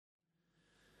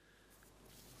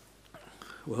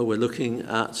Well, we're looking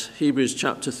at Hebrews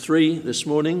chapter 3 this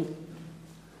morning.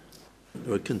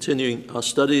 We're continuing our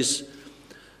studies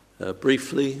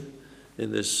briefly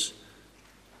in this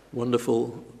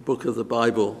wonderful book of the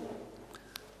Bible.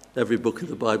 Every book of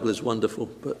the Bible is wonderful,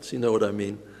 but you know what I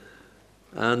mean.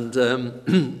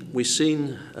 And we've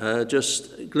seen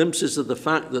just glimpses of the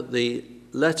fact that the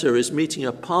letter is meeting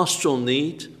a pastoral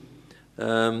need.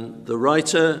 The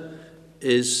writer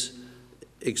is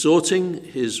exhorting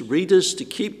his readers to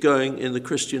keep going in the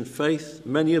Christian faith,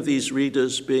 many of these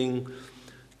readers being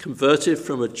converted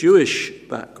from a Jewish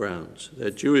background. They're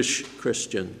Jewish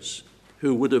Christians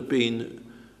who would have been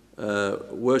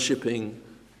worshipping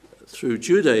through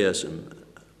Judaism.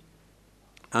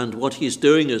 And what he's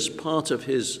doing as part of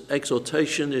his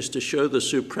exhortation is to show the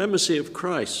supremacy of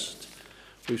Christ.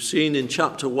 We've seen in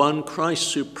chapter 1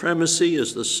 Christ's supremacy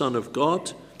as the Son of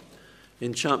God.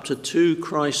 In chapter 2,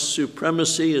 Christ's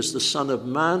supremacy as the Son of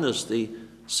Man, as the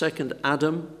second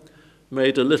Adam,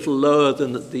 made a little lower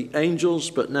than the angels,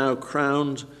 but now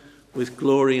crowned with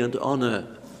glory and honor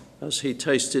as he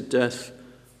tasted death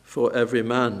for every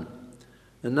man.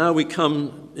 And now we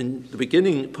come in the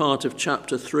beginning part of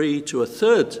chapter 3 to a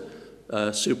third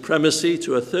supremacy,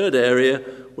 to a third area,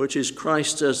 which is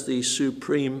Christ as the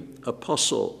supreme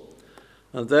apostle.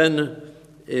 And then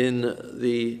in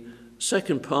the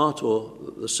second part, or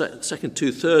the second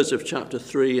two-thirds of chapter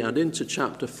 3 and into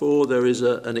chapter 4, there is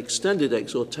an extended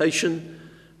exhortation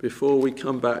before we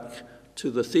come back to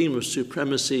the theme of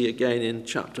supremacy again in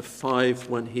chapter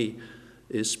 5 when he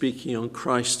is speaking on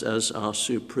Christ as our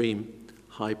supreme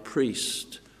high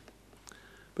priest.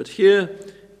 But here,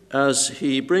 as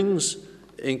he brings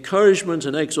encouragement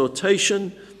and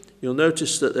exhortation, you'll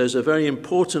notice that there's a very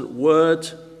important word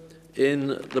in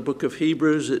the book of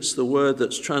Hebrews. It's the word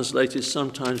that's translated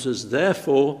sometimes as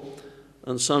therefore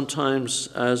and sometimes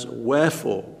as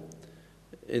wherefore.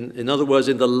 In other words,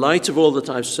 in the light of all that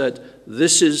I've said,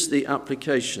 this is the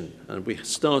application. And we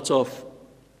start off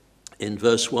in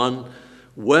verse 1,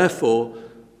 wherefore,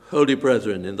 holy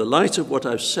brethren, in the light of what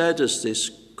I've said as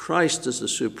this Christ as the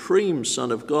supreme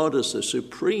Son of God, as the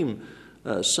supreme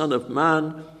Son of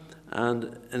Man,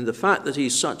 and in the fact that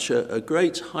he's such a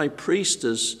great high priest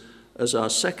as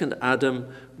our second Adam,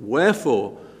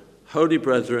 wherefore, holy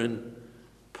brethren,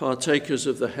 partakers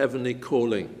of the heavenly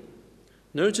calling.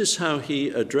 Notice how he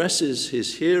addresses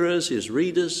his hearers, his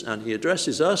readers, and he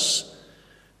addresses us.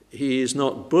 He is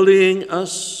not bullying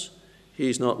us.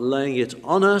 He's not laying it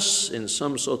on us in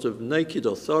some sort of naked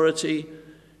authority.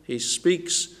 He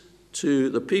speaks to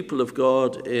the people of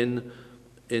God in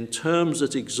terms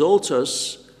that exalt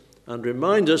us and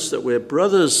remind us that we're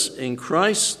brothers in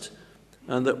Christ,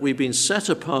 and that we've been set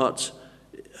apart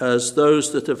as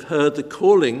those that have heard the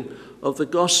calling of the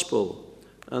gospel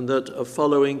and that are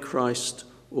following Christ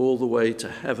all the way to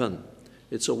heaven.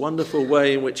 It's a wonderful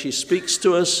way in which he speaks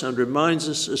to us and reminds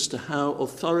us as to how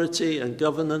authority and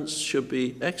governance should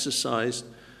be exercised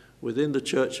within the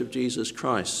Church of Jesus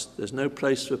Christ. There's no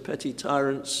place for petty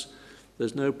tyrants.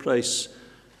 There's no place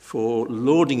for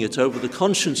lording it over the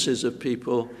consciences of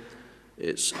people.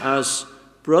 It's as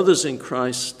brothers in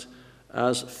Christ,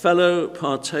 as fellow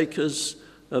partakers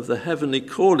of the heavenly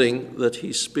calling that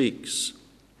he speaks.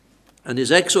 And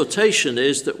his exhortation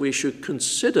is that we should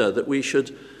consider, that we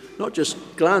should not just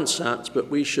glance at, but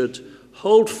we should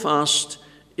hold fast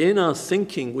in our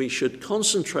thinking. We should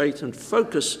concentrate and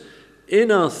focus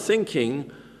in our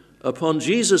thinking upon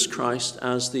Jesus Christ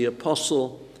as the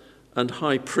apostle and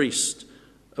high priest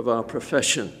of our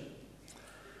profession.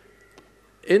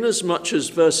 Inasmuch as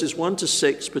verses 1 to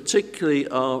 6 particularly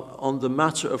are on the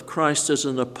matter of Christ as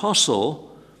an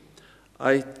apostle,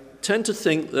 I tend to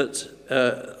think that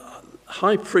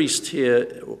high priest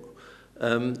here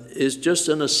is just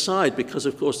an aside, because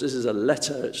of course this is a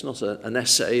letter. It's not an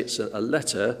essay, it's a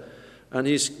letter. And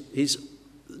he's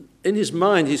in his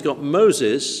mind he's got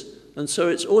Moses, and so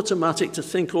it's automatic to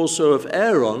think also of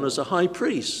Aaron as a high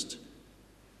priest.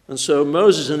 And so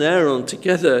Moses and Aaron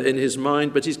together in his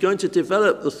mind, but he's going to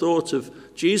develop the thought of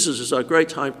Jesus as our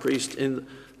great high priest in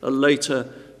a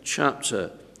later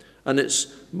chapter. And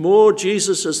it's more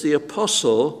Jesus as the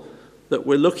apostle that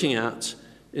we're looking at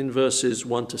in verses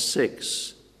 1 to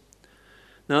 6.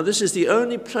 Now, this is the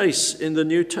only place in the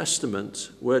New Testament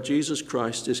where Jesus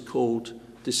Christ is called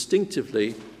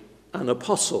distinctively an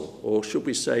apostle, or should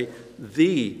we say,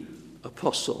 the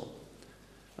apostle.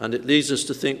 And it leads us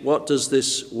to think, what does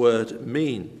this word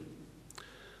mean?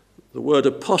 The word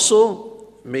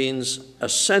apostle means a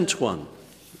sent one,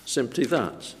 simply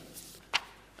that.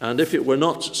 And if it were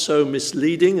not so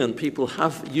misleading, and people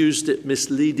have used it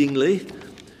misleadingly,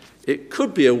 It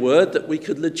could be a word that we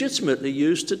could legitimately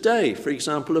use today, for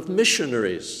example, of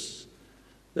missionaries.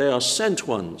 They are sent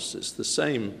ones. It's the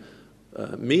same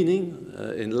meaning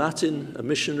in Latin, a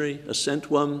missionary, a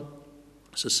sent one.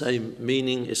 It's the same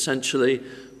meaning essentially,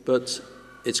 but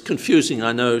it's confusing,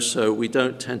 I know, so we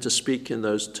don't tend to speak in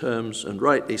those terms, and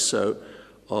rightly so,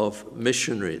 of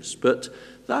missionaries. But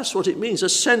that's what it means, a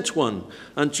sent one.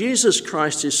 And Jesus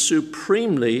Christ is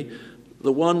supremely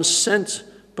the one sent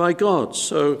by God.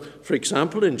 So, for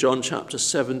example, in John chapter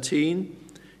 17,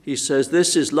 he says,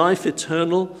 "This is life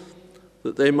eternal,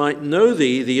 that they might know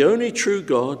thee, the only true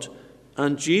God,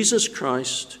 and Jesus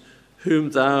Christ,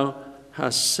 whom thou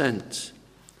hast sent."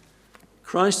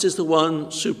 Christ is the one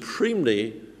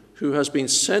supremely who has been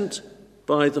sent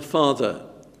by the Father.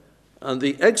 And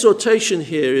the exhortation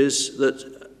here is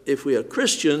that if we are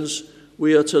Christians,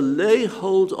 we are to lay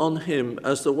hold on him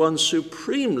as the one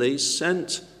supremely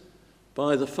sent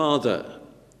by the Father.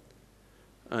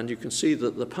 And you can see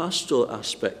that the pastoral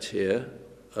aspect here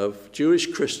of Jewish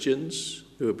Christians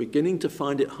who are beginning to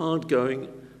find it hard going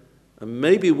and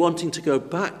maybe wanting to go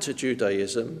back to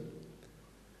Judaism,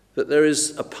 that there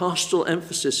is a pastoral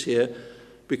emphasis here,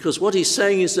 because what he's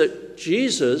saying is that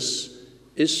Jesus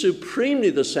is supremely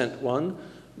the sent one.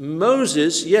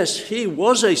 Moses, yes, he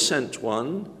was a sent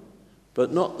one,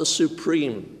 but not the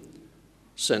supreme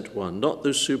sent one, not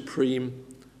the supreme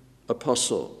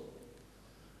apostle.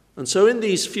 And so in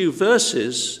these few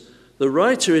verses, the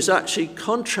writer is actually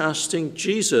contrasting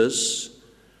Jesus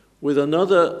with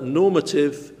another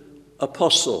normative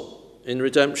apostle in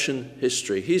redemption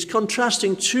history. He's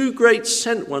contrasting two great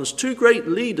sent ones, two great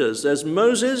leaders. There's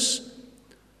Moses,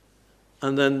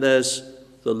 and then there's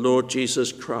the Lord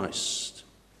Jesus Christ.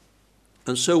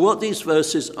 And so what these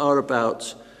verses are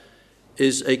about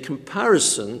is a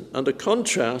comparison and a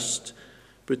contrast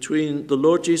between the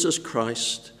Lord Jesus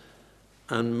Christ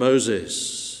and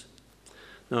Moses.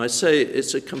 Now I say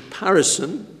it's a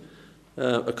comparison.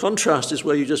 A contrast is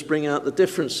where you just bring out the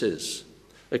differences.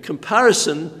 A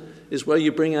comparison is where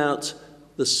you bring out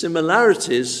the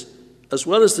similarities as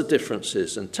well as the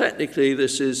differences. And technically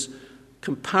this is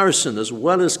comparison as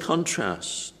well as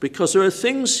contrast, because there are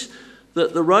things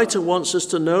that the writer wants us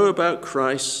to know about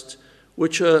Christ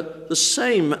which are the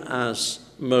same as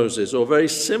Moses or very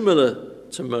similar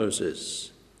to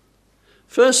Moses.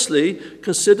 Firstly,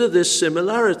 consider this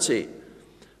similarity,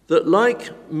 that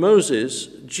like Moses,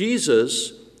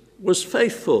 Jesus was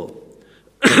faithful.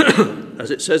 As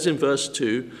it says in verse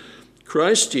 2,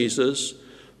 Christ Jesus,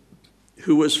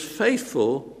 who was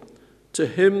faithful to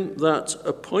him that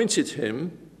appointed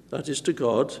him, that is to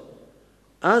God,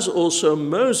 as also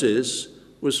Moses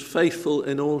was faithful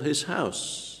in all his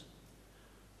house.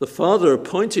 The Father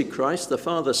appointed Christ, the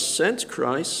Father sent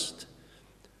Christ,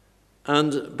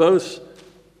 and both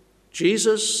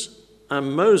Jesus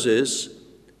and Moses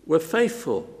were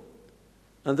faithful.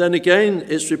 And then again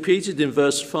it's repeated in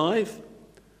verse 5,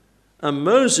 "And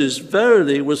Moses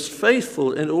verily was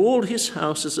faithful in all his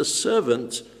house as a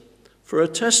servant for a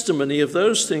testimony of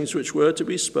those things which were to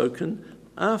be spoken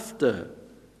after."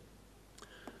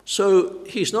 So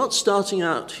he's not starting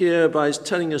out here by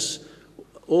telling us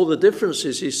all the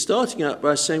differences. He's starting out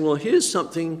by saying, well, here's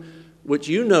something which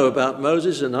you know about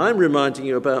Moses, and I'm reminding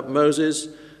you about Moses,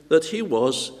 that he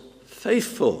was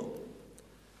faithful.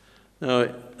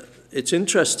 Now, it's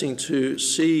interesting to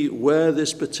see where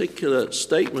this particular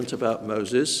statement about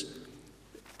Moses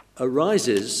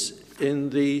arises in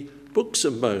the books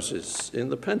of Moses, in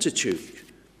the Pentateuch.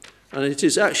 And it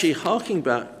is actually harking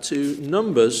back to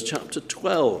Numbers chapter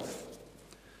 12,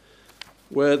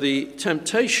 where the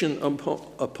temptation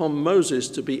upon Moses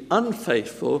to be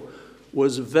unfaithful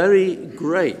was very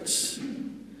great.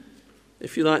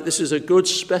 If you like, this is a good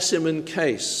specimen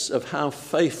case of how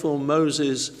faithful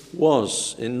Moses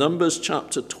was. In Numbers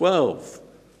chapter 12,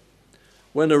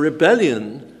 when a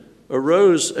rebellion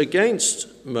arose against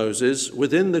Moses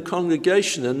within the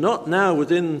congregation, and not now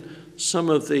within some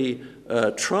of the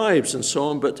tribes and so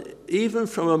on, but even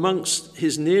from amongst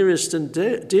his nearest and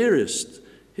dearest,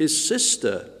 his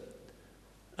sister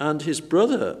and his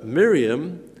brother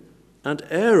Miriam and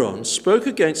Aaron spoke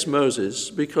against Moses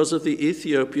because of the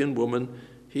Ethiopian woman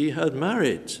he had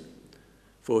married.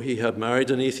 For he had married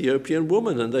an Ethiopian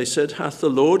woman, and they said, "Hath the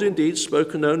Lord indeed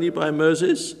spoken only by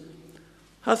Moses?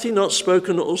 Hath he not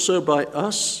spoken also by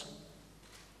us?"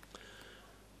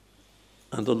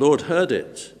 And the Lord heard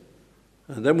it.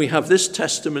 And then we have this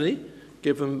testimony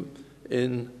given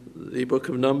in the book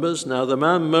of Numbers. "Now the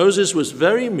man Moses was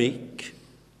very meek,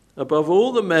 above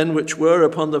all the men which were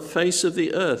upon the face of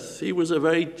the earth." He was a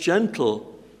very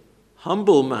gentle,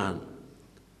 humble man.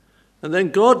 And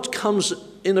then God comes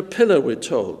in a pillar, we're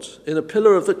told, in a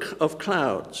pillar of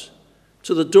clouds,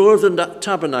 to the door of the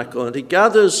tabernacle, and he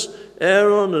gathers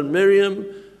Aaron and Miriam,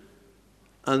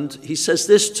 and he says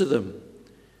this to them: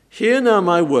 "Hear now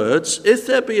my words. If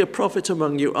there be a prophet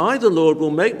among you, I, the Lord,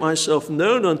 will make myself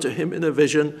known unto him in a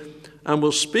vision, and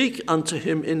will speak unto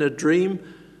him in a dream.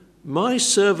 My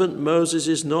servant Moses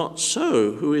is not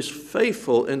so, who is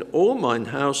faithful in all mine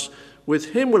house.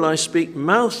 With him will I speak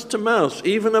mouth to mouth,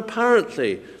 even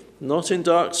apparently, not in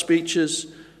dark speeches,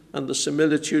 and the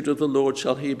similitude of the Lord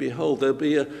shall he behold." There'll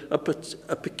be a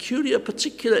peculiar,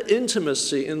 particular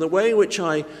intimacy in the way in which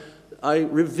I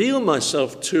reveal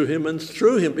myself to him and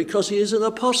through him, because he is an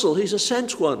apostle, he's a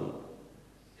sent one.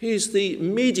 He's the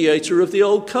mediator of the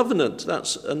old covenant.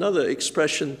 That's another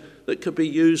expression that could be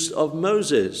used of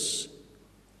Moses.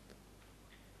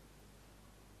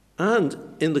 And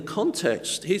in the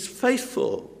context, he's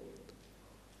faithful.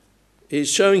 He's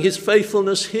showing his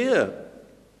faithfulness here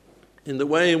in the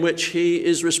way in which he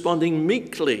is responding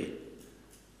meekly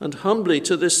and humbly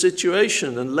to this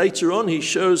situation. And later on, he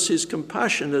shows his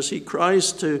compassion as he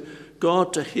cries to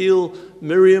God to heal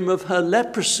Miriam of her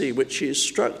leprosy, which she is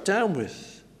struck down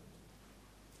with.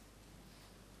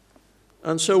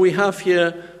 And so we have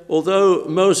here, although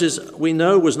Moses, we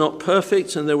know, was not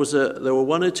perfect, and there were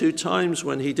one or two times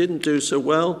when he didn't do so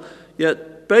well,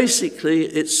 yet basically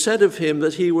it's said of him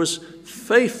that he was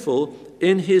faithful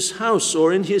in his house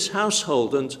or in his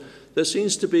household. And there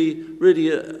seems to be really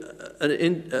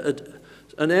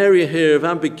an area here of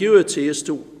ambiguity as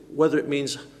to whether it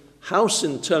means house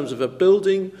in terms of a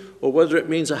building or whether it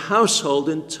means a household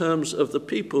in terms of the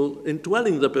people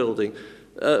indwelling the building.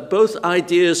 Both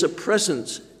ideas are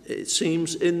present, it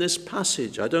seems, in this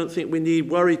passage. I don't think we need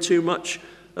worry too much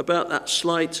about that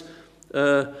slight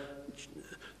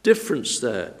difference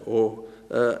there or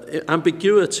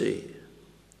ambiguity.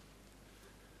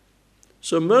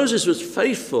 So Moses was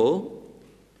faithful,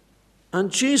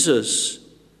 and Jesus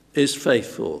is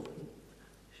faithful.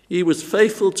 He was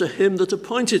faithful to him that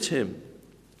appointed him.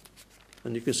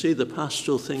 And you can see the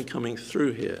pastoral thing coming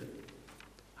through here.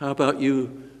 How about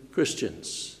you,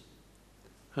 Christians?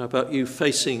 How about you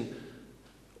facing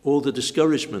all the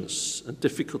discouragements and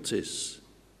difficulties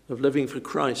of living for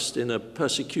Christ in a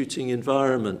persecuting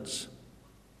environment?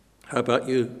 How about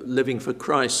you living for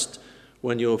Christ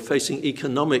when you're facing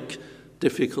economic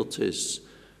difficulties,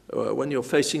 or when you're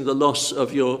facing the loss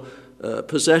of your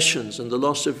possessions and the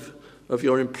loss of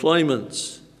your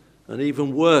employment, and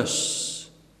even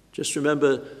worse? Just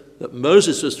remember that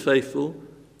Moses was faithful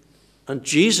and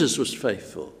Jesus was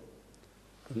faithful.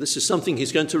 And this is something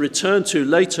he's going to return to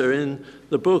later in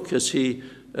the book as he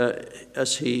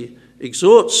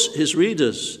exhorts his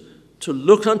readers to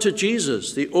look unto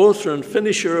Jesus, the author and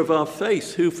finisher of our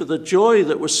faith, who for the joy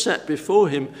that was set before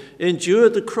him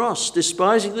endured the cross,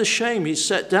 despising the shame. He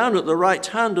sat down at the right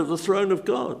hand of the throne of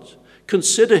God.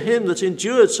 Consider him that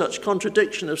endured such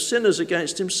contradiction of sinners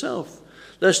against himself,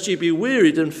 lest ye be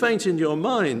wearied and faint in your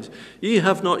mind. Ye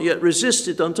have not yet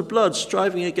resisted unto blood,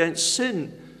 striving against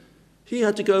sin. He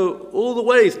had to go all the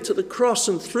way to the cross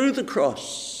and through the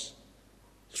cross,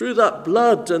 through that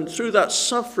blood and through that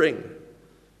suffering,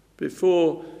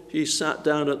 before he sat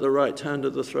down at the right hand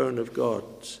of the throne of God.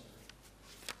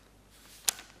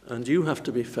 And you have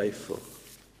to be faithful.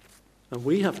 And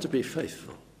we have to be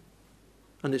faithful.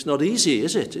 And it's not easy,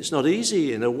 is it? It's not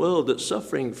easy in a world that's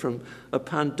suffering from a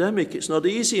pandemic. It's not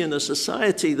easy in a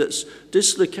society that's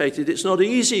dislocated. It's not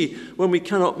easy when we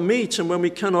cannot meet and when we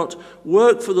cannot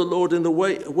work for the Lord in the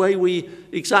way we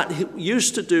exactly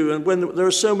used to do, and when there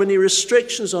are so many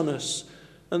restrictions on us,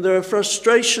 and there are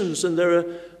frustrations, and there are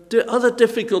other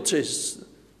difficulties.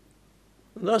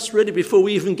 And that's really before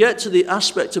we even get to the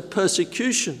aspect of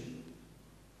persecution.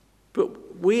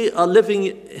 But we are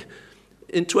living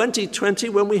in 2020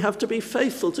 when we have to be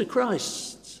faithful to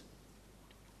Christ.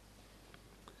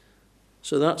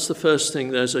 So that's the first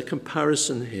thing. There's a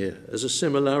comparison here. There's a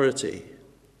similarity.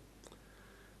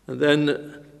 And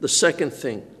then the second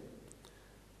thing.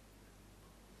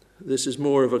 This is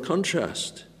more of a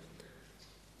contrast.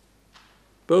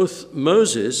 Both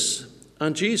Moses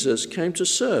and Jesus came to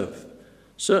serve.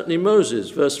 Certainly Moses,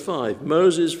 verse 5,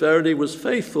 Moses verily was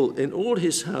faithful in all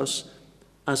his house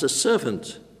as a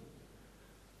servant.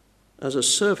 As a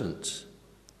servant.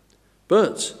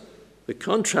 But the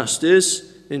contrast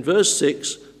is in verse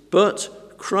 6,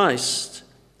 but Christ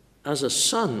as a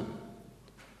son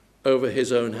over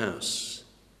his own house.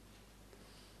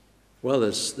 Well,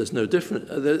 there's no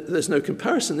there's no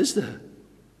comparison, is there?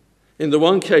 In the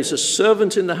one case, a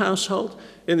servant in the household.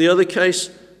 In the other case,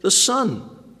 the son,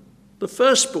 the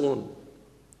firstborn.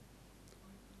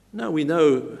 Now we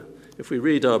know if we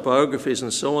read our biographies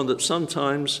and so on, that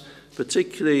sometimes,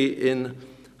 particularly in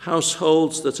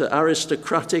households that are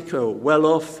aristocratic or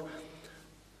well-off,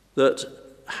 that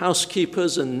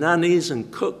housekeepers and nannies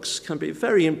and cooks can be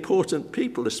very important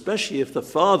people, especially if the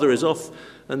father is off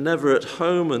and never at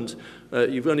home. And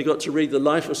you've only got to read the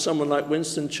life of someone like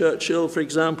Winston Churchill, for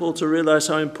example, to realize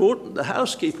how important the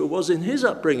housekeeper was in his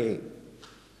upbringing.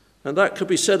 And that could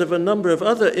be said of a number of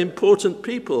other important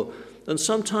people. And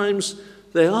sometimes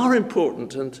they are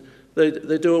important and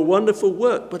they do a wonderful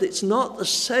work, but it's not the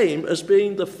same as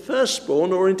being the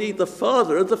firstborn or indeed the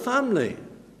father of the family.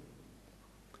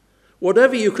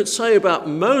 Whatever you could say about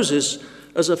Moses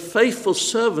as a faithful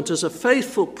servant, as a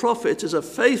faithful prophet, as a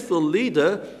faithful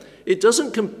leader, it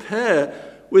doesn't compare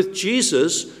with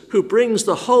Jesus, who brings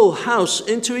the whole house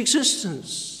into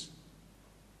existence.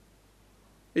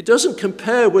 It doesn't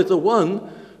compare with the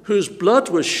one whose blood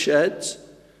was shed,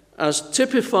 as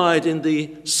typified in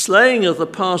the slaying of the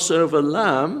Passover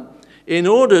lamb, in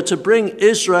order to bring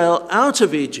Israel out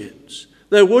of Egypt.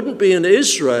 There wouldn't be an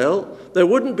Israel, there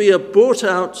wouldn't be a brought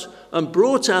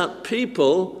out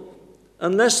people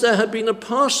unless there had been a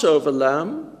Passover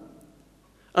lamb,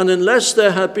 and unless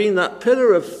there had been that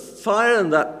pillar of fire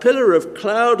and that pillar of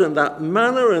cloud and that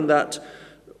manna and that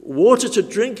water to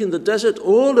drink in the desert,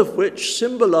 all of which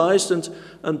symbolized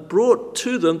and brought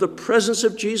to them the presence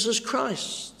of Jesus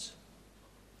Christ.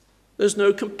 There's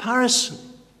no comparison.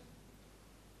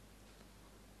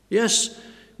 Yes,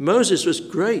 Moses was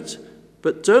great,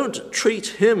 but don't treat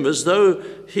him as though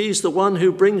he's the one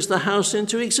who brings the house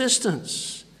into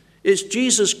existence. It's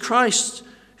Jesus Christ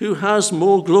who has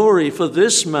more glory, for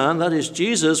this man, that is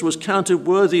Jesus, was counted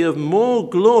worthy of more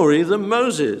glory than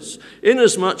Moses,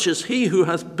 inasmuch as he who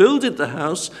hath builded the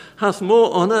house hath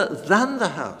more honor than the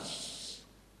house.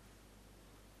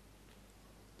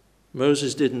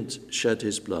 Moses didn't shed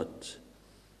his blood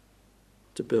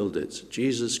to build it.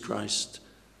 Jesus Christ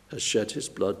has shed his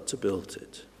blood to build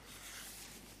it.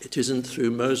 It isn't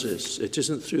through Moses, it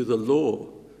isn't through the law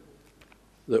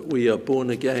that we are born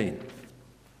again.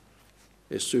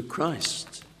 It's through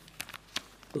Christ.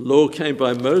 The law came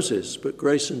by Moses, but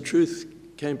grace and truth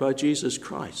came by Jesus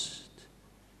Christ.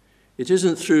 It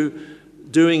isn't through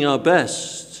doing our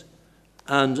best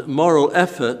and moral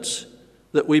effort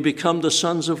that we become the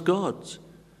sons of God,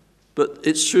 but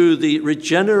it's through the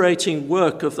regenerating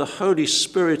work of the Holy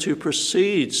Spirit who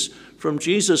proceeds from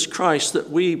Jesus Christ that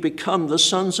we become the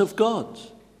sons of God.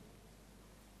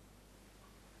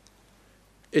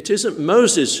 It isn't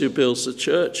Moses who builds the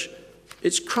church,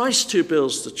 it's Christ who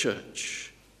builds the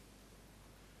church.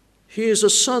 He is a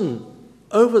son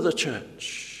over the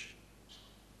church.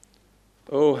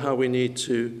 Oh, how we need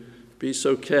to be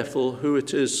so careful who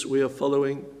it is we are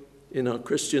following in our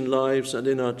Christian lives and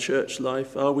in our church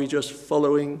life. Are we just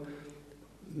following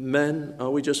men? Are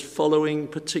we just following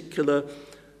particular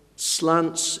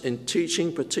slants in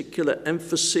teaching, particular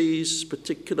emphases,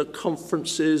 particular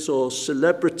conferences or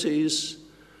celebrities?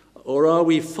 Or are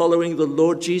we following the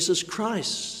Lord Jesus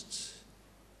Christ?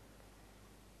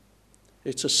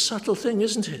 It's a subtle thing,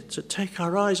 isn't it, to take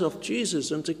our eyes off Jesus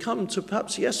and to come to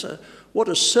perhaps, what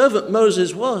a servant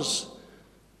Moses was,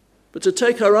 but to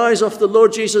take our eyes off the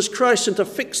Lord Jesus Christ and to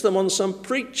fix them on some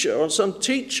preacher or some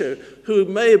teacher who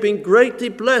may have been greatly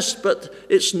blessed, but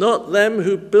it's not them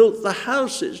who built the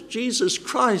house, it's Jesus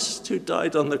Christ who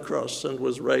died on the cross and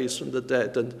was raised from the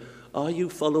dead. And are you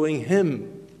following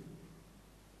him?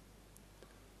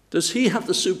 Does he have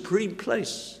the supreme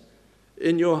place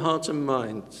in your heart and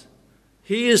mind?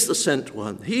 He is the sent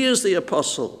one. He is the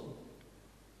apostle.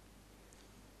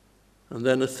 And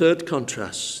then a third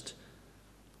contrast.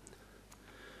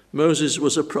 Moses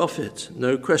was a prophet,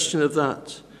 no question of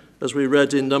that. As we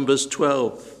read in Numbers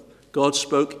 12, God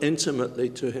spoke intimately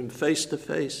to him face to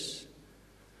face,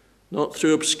 not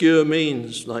through obscure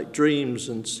means like dreams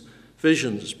and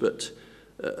visions, but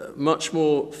much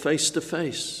more face to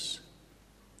face.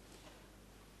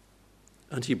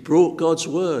 And he brought God's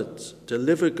word,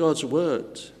 delivered God's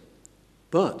word.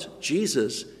 But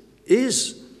Jesus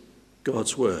is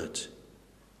God's word.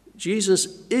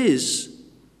 Jesus is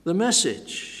the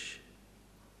message.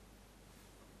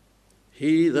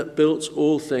 He that built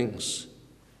all things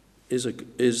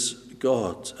is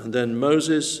God. And then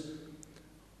Moses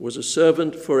was a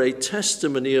servant for a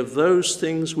testimony of those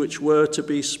things which were to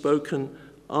be spoken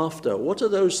after. What are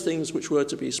those things which were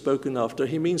to be spoken after?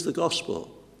 He means the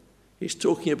gospel. He's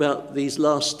talking about these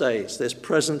last days, this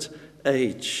present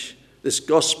age, this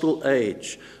gospel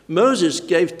age. Moses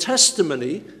gave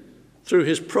testimony through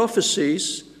his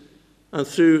prophecies and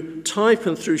through type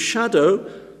and through shadow,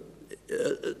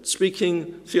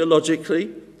 speaking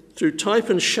theologically, through type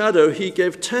and shadow, he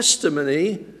gave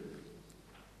testimony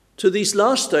to these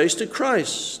last days to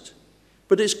Christ.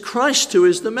 But it's Christ who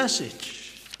is the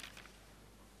message.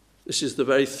 This is the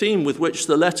very theme with which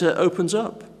the letter opens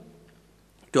up.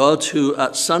 God, who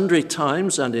at sundry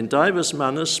times and in divers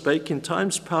manners spake in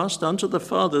times past unto the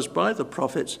fathers by the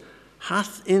prophets,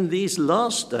 hath in these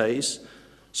last days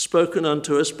spoken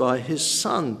unto us by his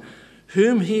Son,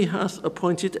 whom he hath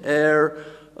appointed heir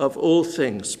of all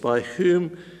things, by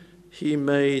whom he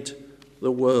made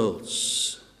the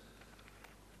worlds.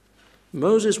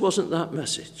 Moses wasn't that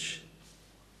message,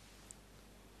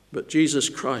 but Jesus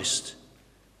Christ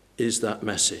is that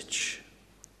message.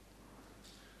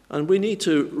 And we need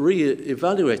to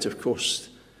re-evaluate, of course,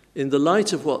 in the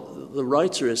light of what the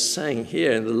writer is saying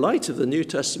here, in the light of the New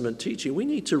Testament teaching, we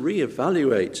need to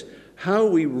re-evaluate how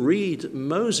we read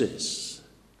Moses.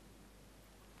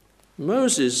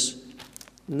 Moses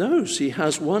knows he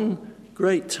has one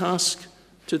great task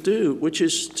to do, which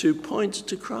is to point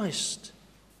to Christ.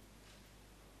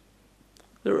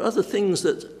 There are other things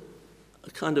that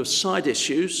are kind of side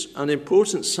issues,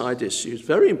 unimportant side issues,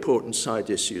 very important side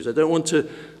issues. I don't want to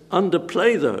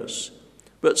underplay those.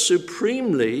 But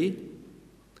supremely,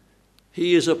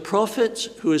 he is a prophet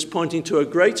who is pointing to a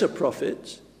greater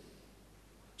prophet.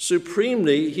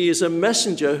 Supremely, he is a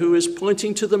messenger who is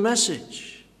pointing to the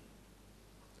message.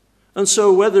 And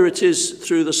so whether it is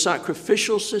through the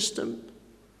sacrificial system,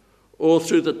 or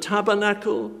through the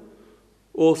tabernacle,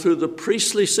 or through the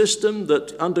priestly system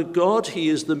that under God he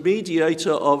is the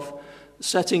mediator of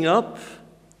setting up,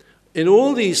 in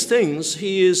all these things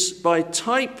he is by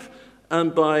type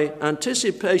and by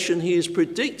anticipation, he is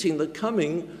predicting the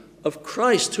coming of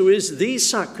Christ, who is the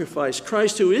sacrifice,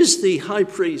 Christ who is the high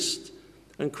priest,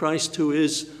 and Christ who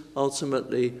is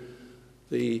ultimately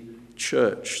the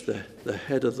church, the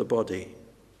head of the body.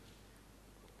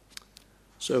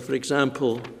 So, for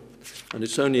example, and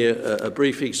it's only a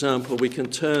brief example, we can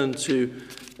turn to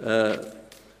the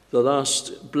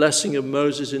last blessing of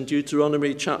Moses in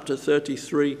Deuteronomy chapter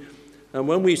 33. And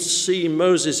when we see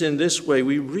Moses in this way,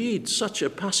 we read such a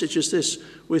passage as this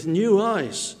with new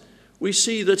eyes. We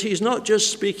see that he's not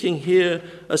just speaking here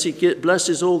as he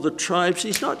blesses all the tribes.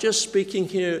 He's not just speaking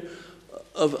here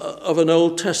of an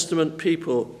Old Testament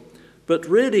people. But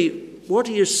really, what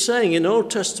he is saying in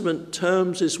Old Testament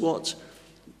terms is what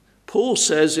Paul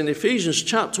says in Ephesians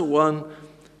chapter 1,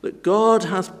 that God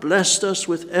hath blessed us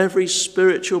with every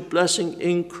spiritual blessing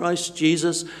in Christ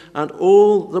Jesus, and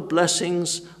all the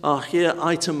blessings are here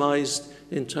itemized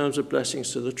in terms of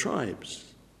blessings to the tribes.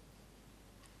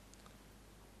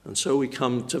 And so we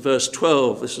come to verse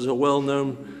 12. This is a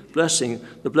well-known blessing.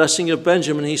 The blessing of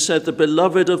Benjamin, he said, the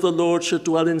beloved of the Lord shall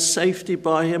dwell in safety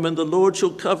by him, and the Lord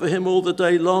shall cover him all the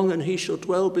day long, and he shall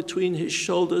dwell between his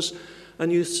shoulders.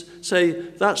 And you say,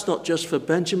 that's not just for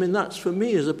Benjamin, that's for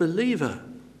me as a believer.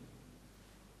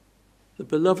 The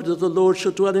beloved of the Lord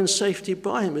shall dwell in safety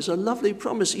by him is a lovely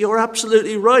promise. You're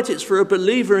absolutely right. It's for a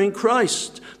believer in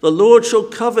Christ. The Lord shall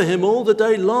cover him all the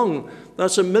day long.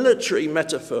 That's a military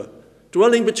metaphor.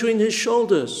 Dwelling between his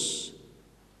shoulders.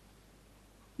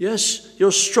 Yes,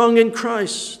 you're strong in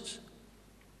Christ.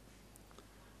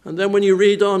 And then when you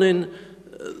read on in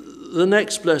the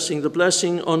next blessing, the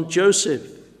blessing on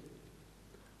Joseph,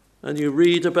 and you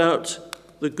read about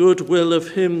the good will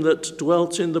of him that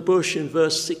dwelt in the bush in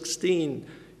verse 16.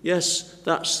 Yes,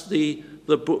 that's the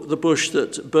bush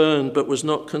that burned but was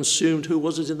not consumed. Who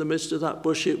was it in the midst of that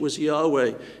bush? It was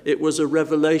Yahweh. It was a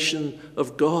revelation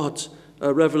of God,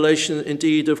 a revelation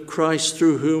indeed of Christ,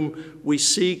 through whom we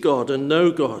see God and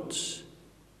know God.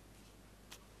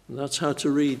 And that's how to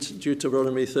read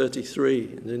Deuteronomy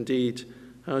 33, and indeed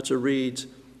how to read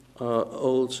our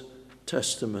Old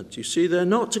Testament. You see, they're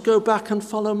not to go back and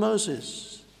follow Moses.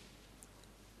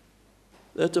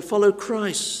 They're to follow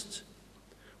Christ.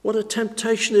 What a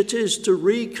temptation it is to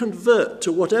reconvert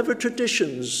to whatever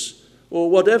traditions or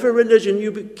whatever religion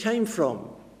you came from.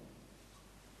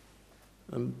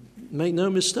 And make no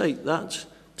mistake, that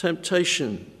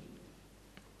temptation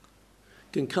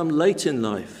can come late in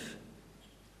life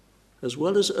as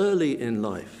well as early in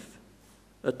life.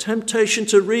 A temptation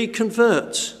to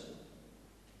reconvert.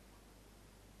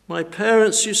 My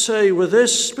parents, you say, were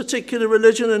this particular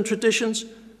religion and traditions?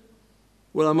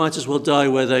 Well, I might as well die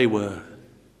where they were.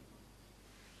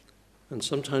 And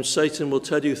sometimes Satan will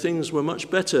tell you things were much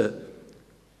better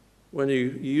when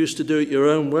you used to do it your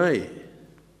own way.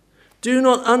 Do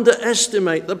not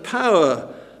underestimate the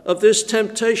power of this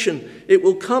temptation. It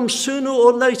will come sooner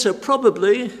or later,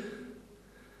 probably,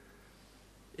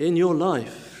 in your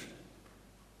life.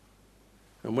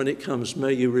 And when it comes,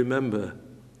 may you remember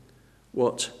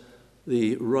what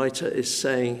the writer is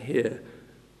saying here,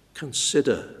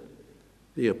 consider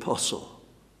the apostle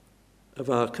of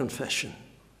our confession,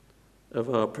 of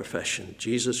our profession,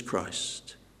 Jesus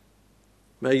Christ.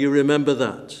 May you remember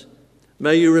that.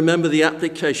 May you remember the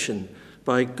application.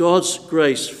 By God's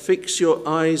grace, fix your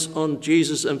eyes on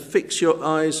Jesus and fix your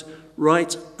eyes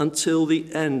right until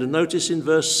the end. And notice in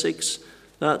verse 6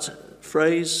 that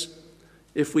phrase,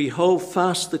 if we hold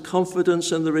fast the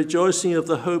confidence and the rejoicing of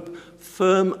the hope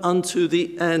firm unto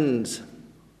the end.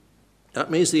 That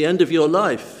means the end of your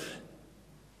life.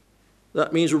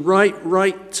 That means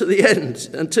right to the end,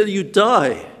 until you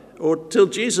die or till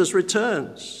Jesus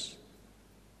returns.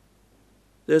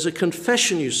 There's a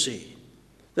confession, you see.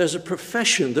 There's a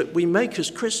profession that we make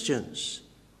as Christians.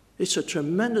 It's a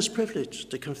tremendous privilege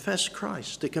to confess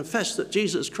Christ, to confess that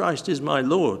Jesus Christ is my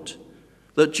Lord,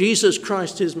 that Jesus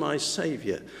Christ is my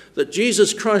Savior, that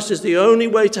Jesus Christ is the only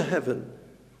way to heaven.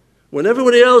 When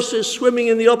everybody else is swimming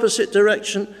in the opposite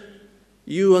direction,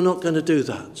 you are not going to do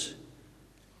that.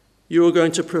 You are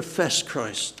going to profess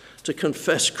Christ, to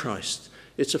confess Christ.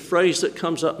 It's a phrase that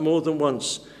comes up more than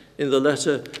once in the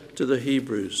letter to the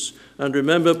Hebrews. And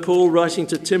remember Paul writing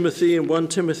to Timothy in 1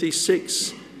 Timothy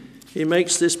 6, he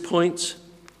makes this point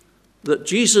that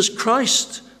Jesus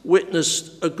Christ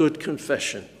witnessed a good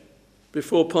confession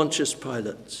before Pontius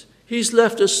Pilate. He's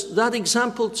left us that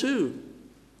example too.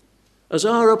 As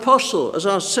our apostle, as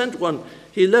our sent one,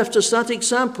 he left us that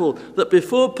example that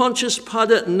before Pontius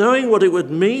Pilate, knowing what it would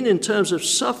mean in terms of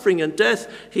suffering and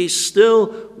death, he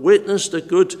still witnessed a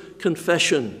good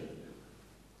confession.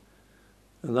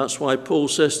 And that's why Paul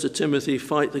says to Timothy,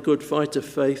 fight the good fight of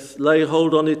faith, lay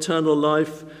hold on eternal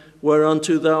life,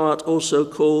 whereunto thou art also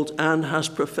called, and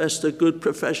hast professed a good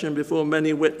profession before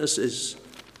many witnesses.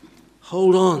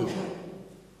 Hold on.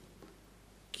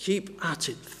 Keep at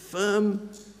it, firm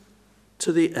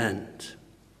to the end.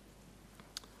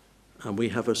 And we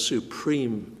have a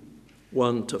supreme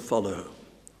one to follow.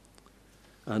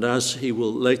 And as he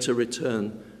will later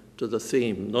return to the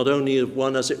theme, not only of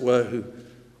one, as it were,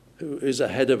 who is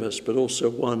ahead of us, but also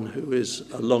one who is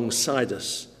alongside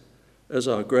us as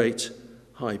our great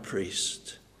high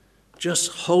priest.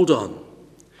 Just hold on.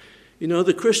 You know,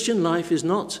 the Christian life is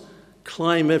not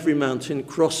climb every mountain,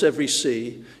 cross every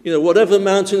sea. You know, whatever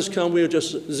mountains come, we'll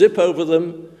just zip over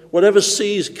them. Whatever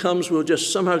seas comes, we'll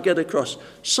just somehow get across.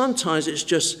 Sometimes it's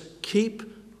just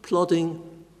keep plodding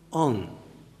on.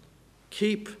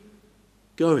 Keep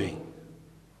going.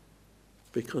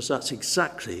 Because that's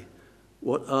exactly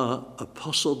what our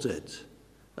apostle did.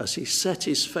 As he set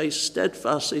his face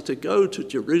steadfastly to go to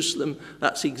Jerusalem,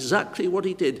 that's exactly what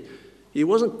he did. He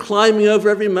wasn't climbing over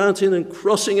every mountain and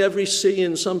crossing every sea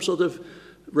in some sort of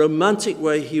romantic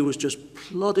way. He was just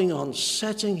plodding on,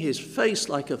 setting his face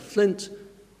like a flint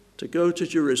to go to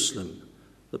Jerusalem,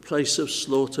 the place of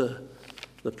slaughter,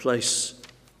 the place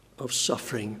of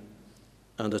suffering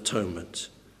and atonement.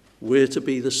 We're to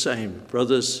be the same,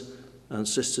 brothers and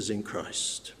sisters in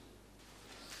Christ.